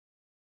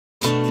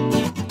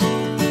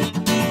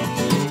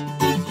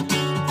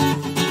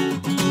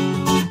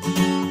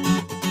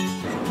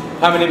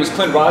Hi, my name is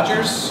Clint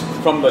Rogers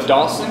from the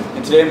Dawson,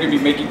 and today I'm going to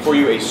be making for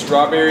you a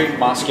strawberry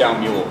Moscow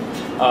Mule.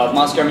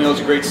 Moscow Mule is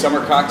a great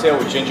summer cocktail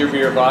with ginger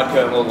beer,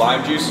 vodka, and a little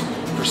lime juice.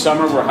 For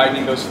summer, we're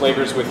heightening those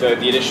flavors with the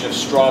addition of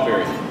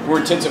strawberry.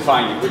 We're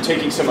intensifying it. We're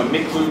taking some of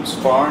Mick Klube's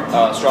farm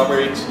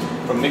strawberries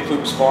from Mick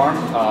Klube's farm,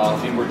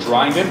 and we're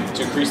drying them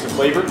to increase the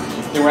flavor.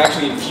 Then we're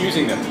actually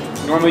infusing them.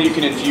 Normally, you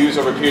can infuse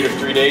over a period of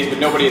 3 days, but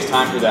nobody has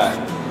time for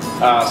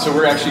that. So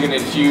we're actually going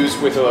to infuse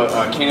with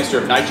a canister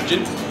of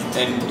nitrogen.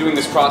 And doing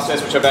this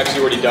process, which I've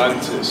actually already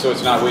done, so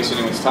it's not wasting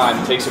anyone's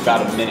time, it takes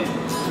about a minute.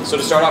 So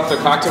to start off with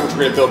the cocktail, which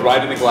we're going to build right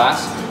in the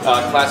glass,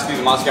 classically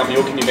the Moscow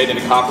Mule can be made in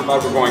a copper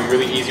mug. We're going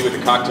really easy with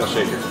the cocktail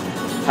shaker.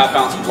 Half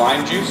ounce of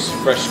lime juice,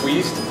 fresh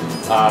squeezed.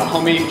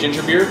 Homemade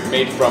ginger beer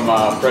made from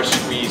fresh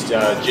squeezed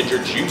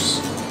ginger juice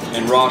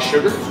and raw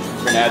sugar.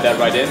 We're going to add that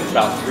right in,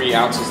 about 3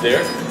 ounces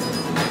there.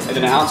 And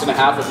then 1.5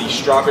 ounces of the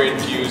strawberry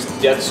infused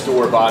Death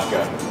Store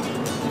vodka.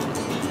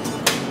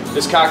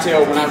 This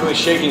cocktail, we're not really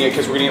shaking it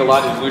because we're going to need a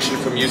lot of dilution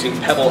from using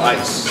pebble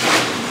ice.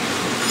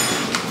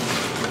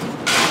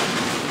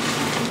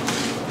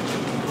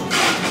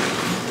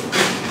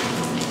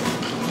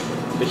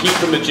 The heat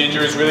from the ginger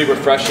is really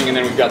refreshing, and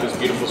then we've got those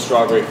beautiful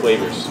strawberry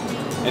flavors.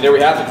 And there we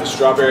have it, the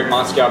strawberry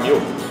Moscow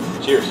Mule.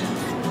 Cheers.